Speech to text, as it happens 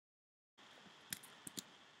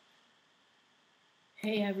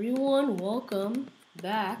Hey everyone, welcome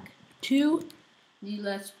back to the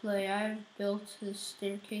Let's Play. I've built this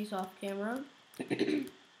staircase off camera. We're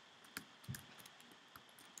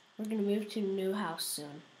gonna move to a new house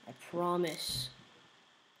soon. I promise.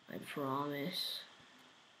 I promise.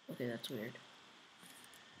 Okay, that's weird.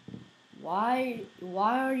 Why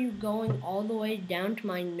are you going all the way down to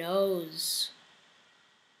my nose?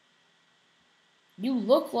 You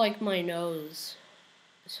look like my nose.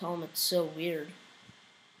 This helmet's so weird.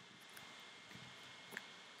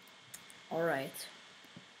 Alright.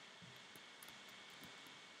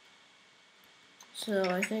 So,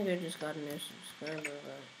 I think I just got a new subscriber,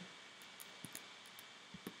 but...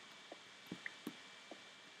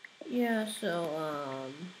 Yeah,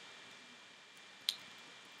 so,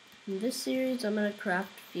 in this series, I'm gonna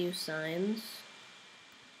craft a few signs.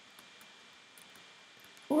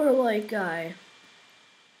 Or like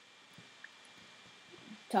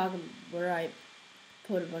where I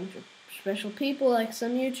put a bunch of special people like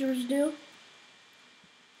some YouTubers do.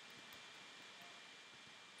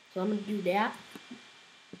 So I'm gonna do that.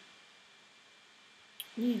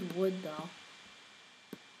 Need wood though.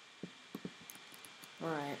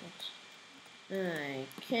 Alright.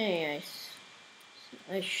 Okay,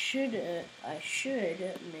 I should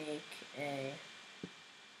make a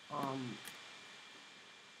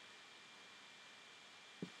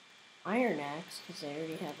iron axe because I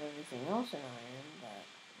already have everything else in iron, but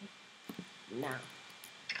nah.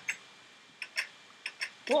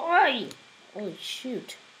 Why? Holy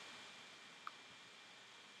shoot.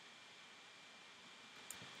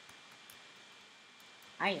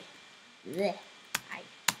 Bleh.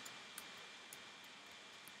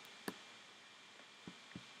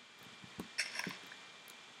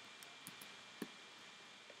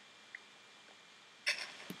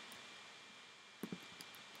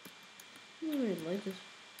 I really light this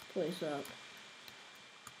place up.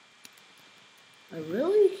 I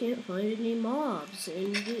really can't find any mobs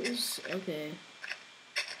in this. Okay.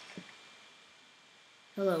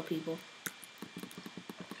 Hello, people.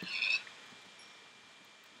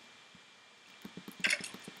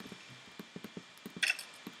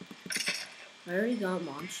 I already got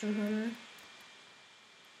Monster Hunter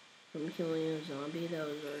from killing a zombie that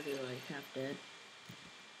was already like half dead.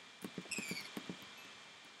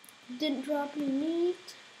 Didn't drop any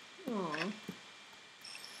meat. Aw.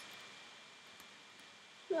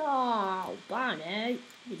 Oh, Bonnet.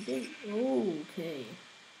 You didn't. Oh, okay.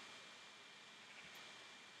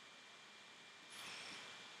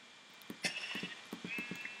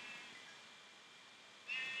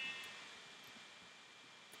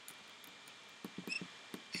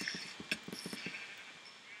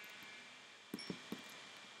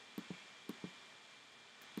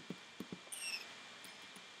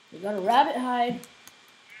 We got a rabbit hide.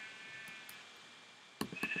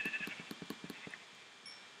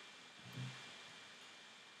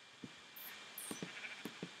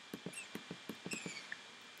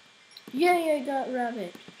 Yay, I got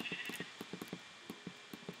rabbit.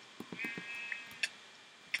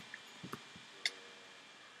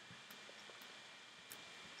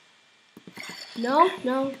 No,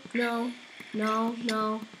 no, no, no,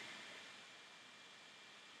 no.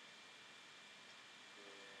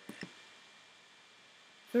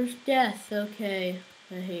 First death, okay.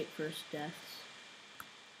 I hate first deaths.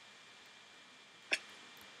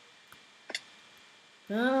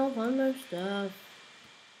 No, find more stuff.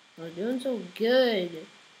 We're doing so good.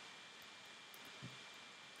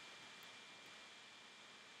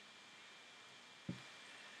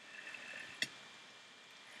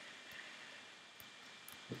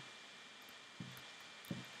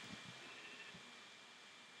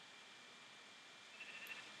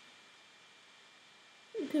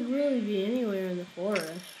 It could really be anywhere in the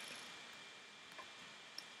forest.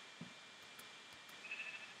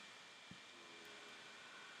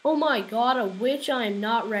 Oh my god, a witch, I am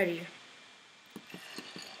not ready.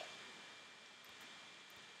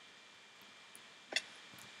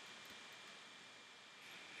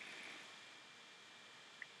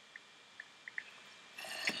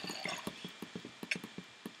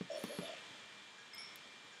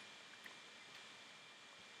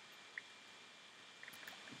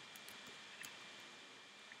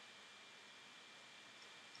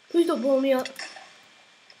 Please don't blow me up.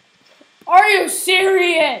 Are you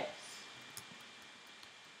serious?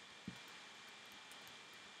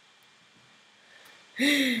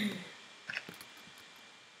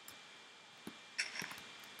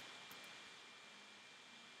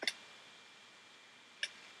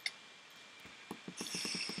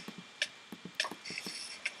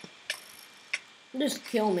 Just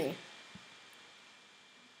kill me.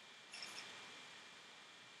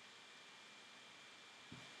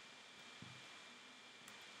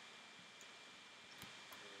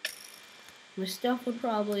 My stuff would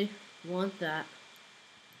probably want that.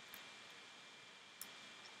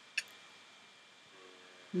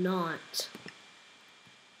 Not.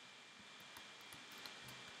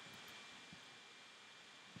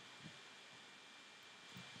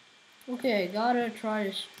 Okay, gotta try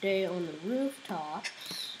to stay on the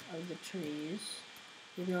rooftops of the trees.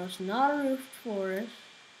 Even though it's not a roofed forest.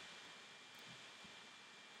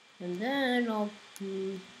 And then I'll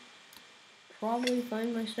probably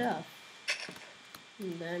find my stuff.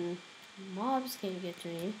 And then mobs can't get to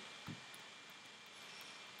me.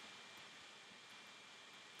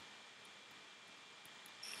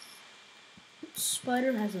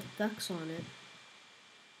 Spider has effects on it.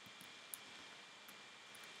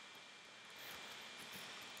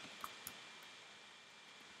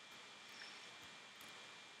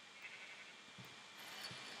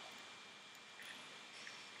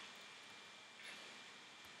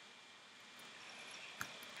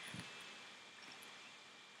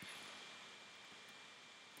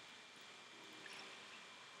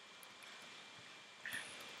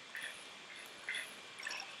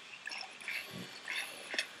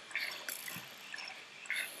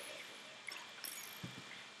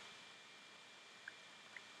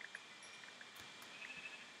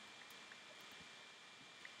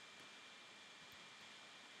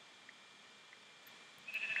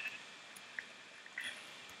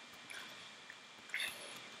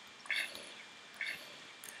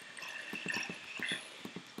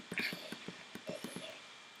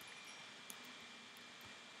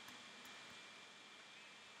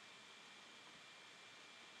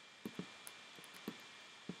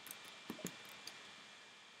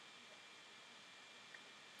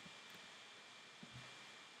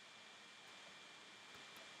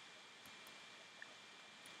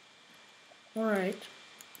 Alright.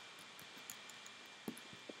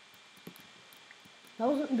 That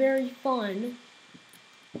wasn't very fun.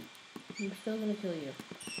 I'm still gonna kill you.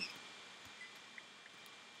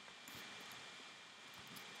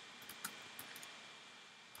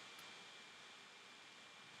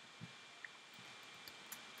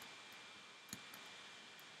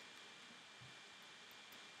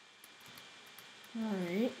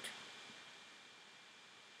 Alright.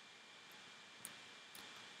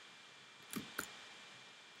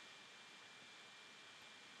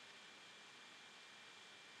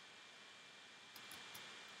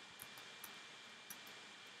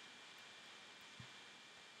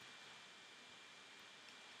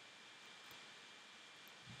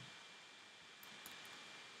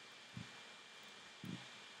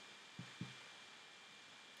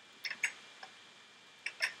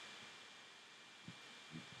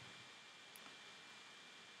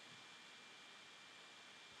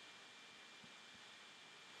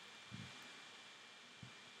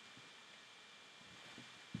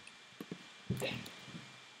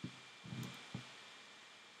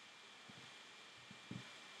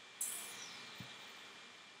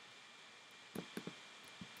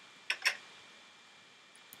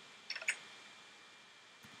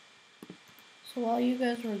 So while you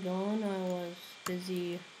guys were gone, I was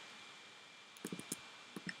busy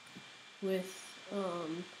with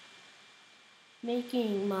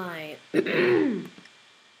making my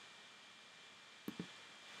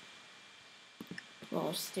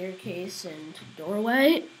well, staircase and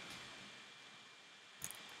doorway.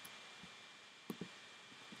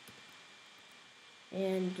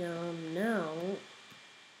 And now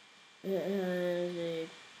it has a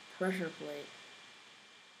pressure plate.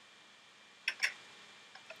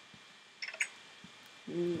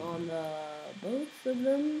 On both of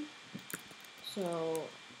them, so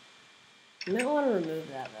you might want to remove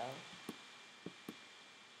that though.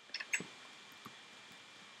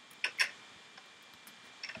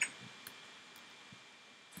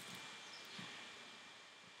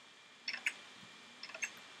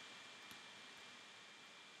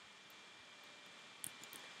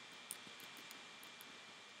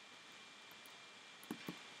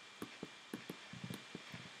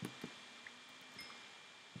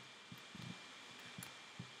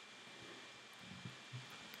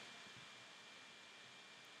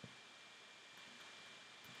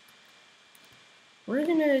 We're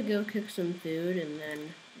gonna go cook some food and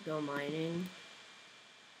then go mining.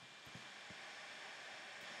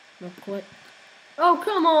 Real quick. Oh,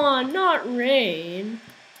 come on, not rain.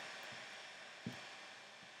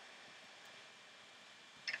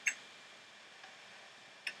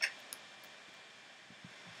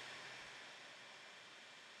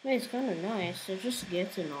 Hey, it's kind of nice. It just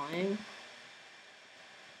gets annoying.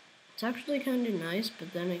 It's actually kind of nice,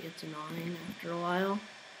 but then it gets annoying after a while.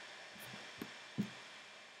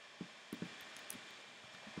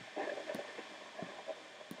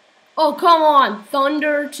 Oh, come on.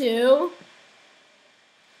 Thunder, too?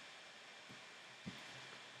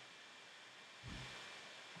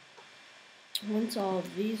 Once all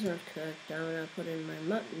of these are cooked, I'm going to put in my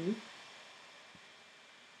mutton.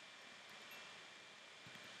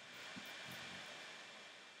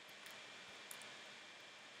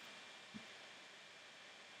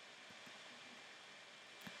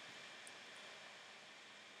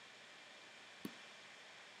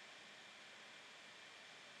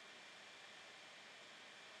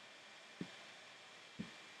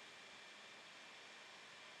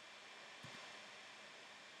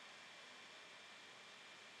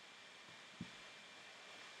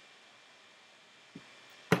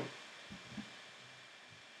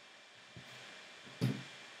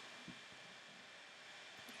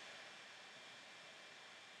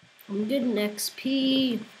 I'm getting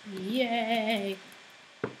XP. Yay.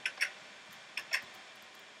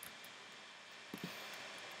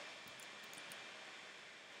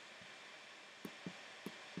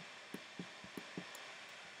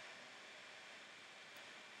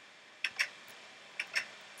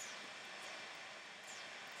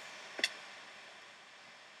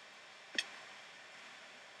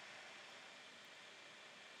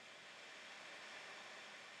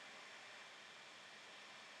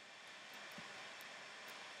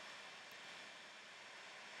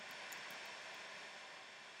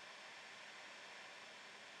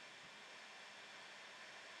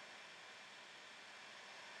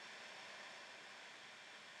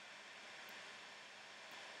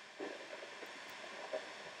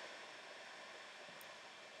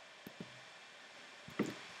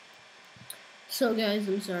 So guys,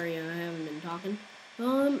 I'm sorry I haven't been talking.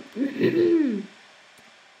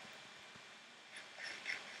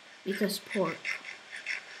 Eat this pork.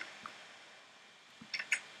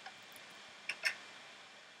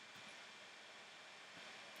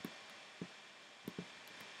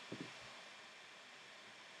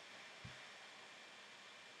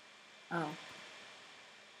 Oh.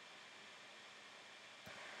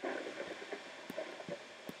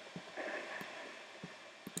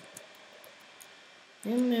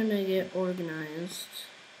 I'm gonna get organized.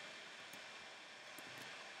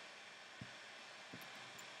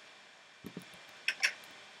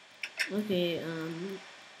 Okay,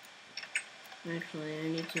 actually I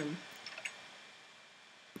need some.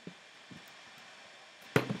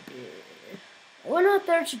 I went out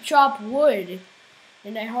there to chop wood,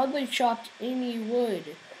 and I hardly chopped any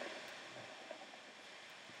wood.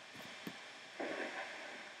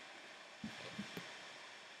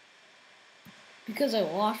 Because I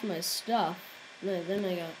lost my stuff. No, then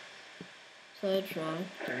I got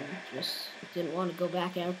sidetracked and just didn't want to go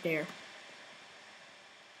back out there.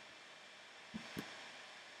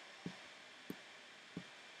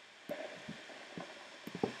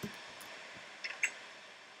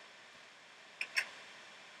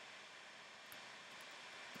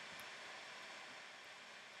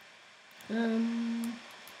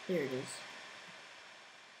 There it is.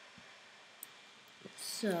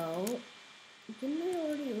 So, didn't I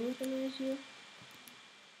already organize you?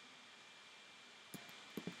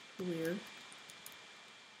 Weird.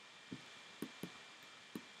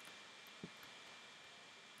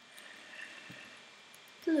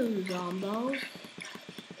 Hello, zombos.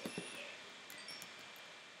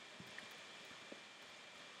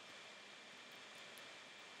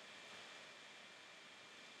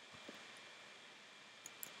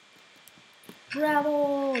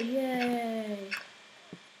 Bravo! Yay!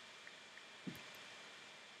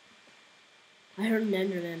 I heard an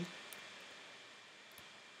Enderman.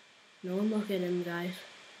 Don't look at him, guys.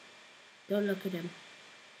 Don't look at him.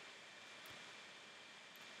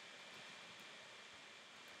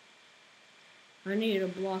 I need to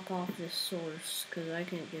block off this source, because I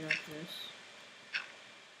can't get up this.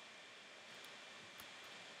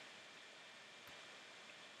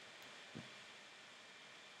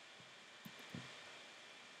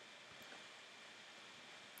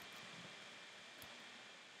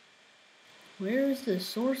 Where is the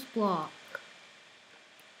source block?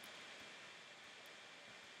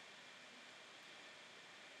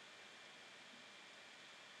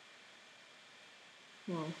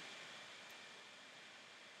 Whoa.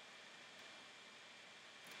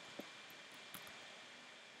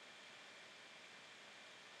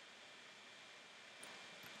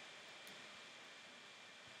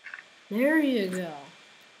 There you go.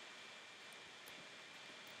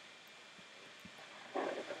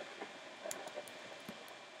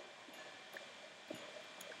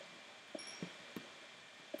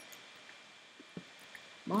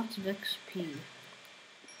 Lots of XP.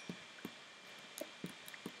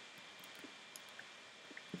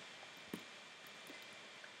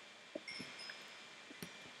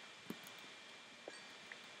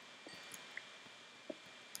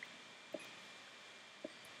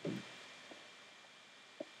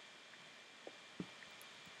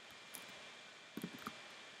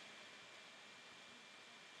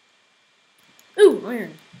 Ooh,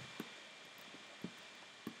 iron.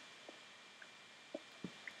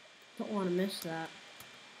 Don't want to miss that.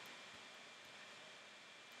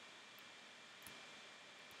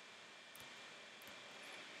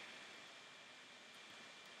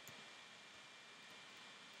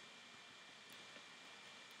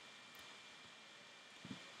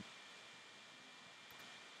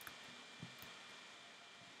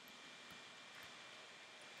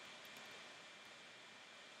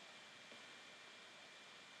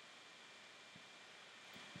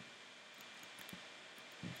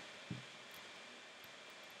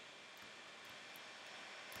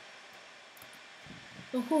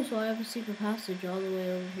 Oh cool, so I have a secret passage all the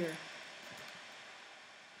way over here.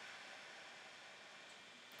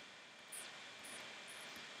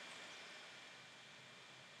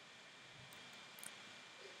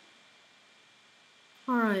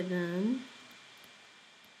 Alright then.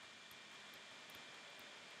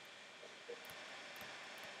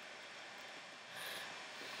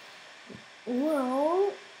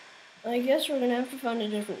 Well, I guess we're gonna have to find a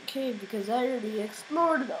different cave because I already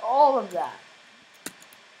explored all of that.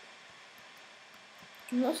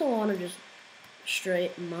 Unless I want to just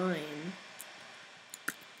straight mine.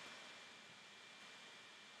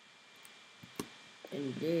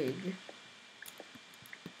 And dig.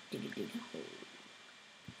 Dig a hole.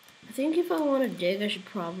 I think if I want to dig, I should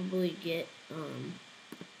probably get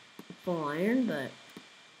full iron, but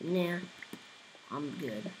nah, I'm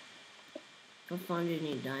good. If I find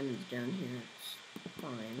any diamonds down here, it's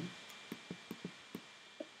fine.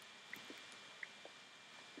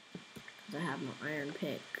 Because I have my iron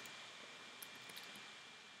pick.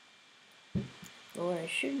 But what I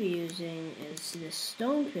should be using is this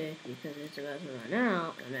stone pick because it's about to run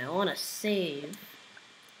out, and I want to save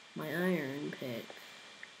my iron pick.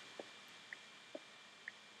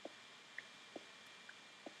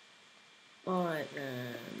 Alright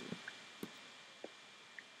then.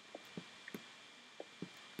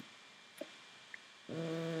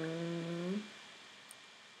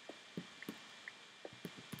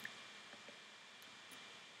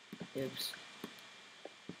 Oops.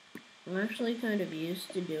 I'm actually kind of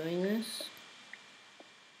used to doing this.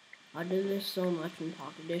 I did this so much in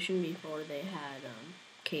Pocket Edition before they had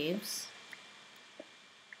caves.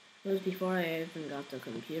 It was before I even got the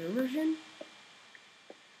computer version.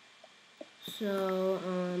 So,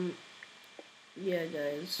 yeah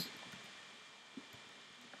guys.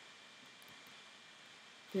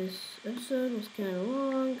 This episode was kind of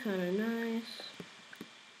long, kind of nice.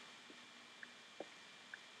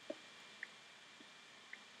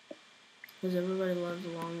 Because everybody loves a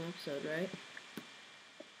long episode, right?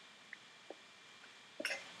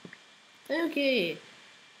 Okay.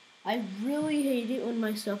 I really hate it when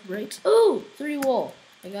my stuff breaks. Oh! 3 wool.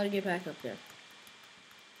 I gotta get back up there.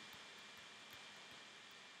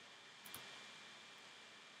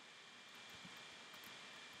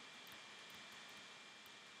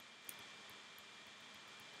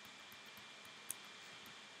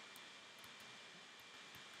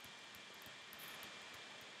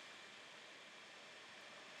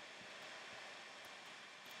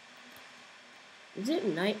 Is it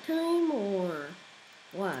nighttime or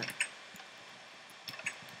what?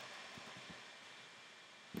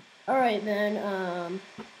 Alright then,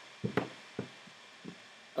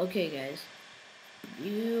 okay guys. If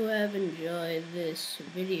you have enjoyed this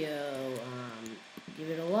video, give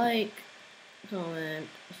it a like, comment,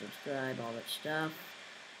 subscribe, all that stuff.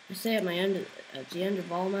 I say at the end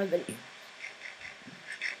of all my videos.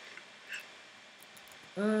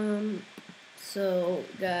 So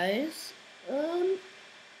guys,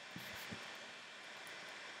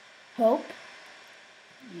 hope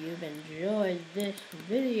you've enjoyed this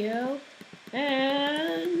video,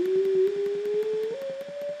 and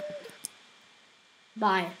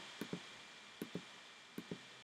bye.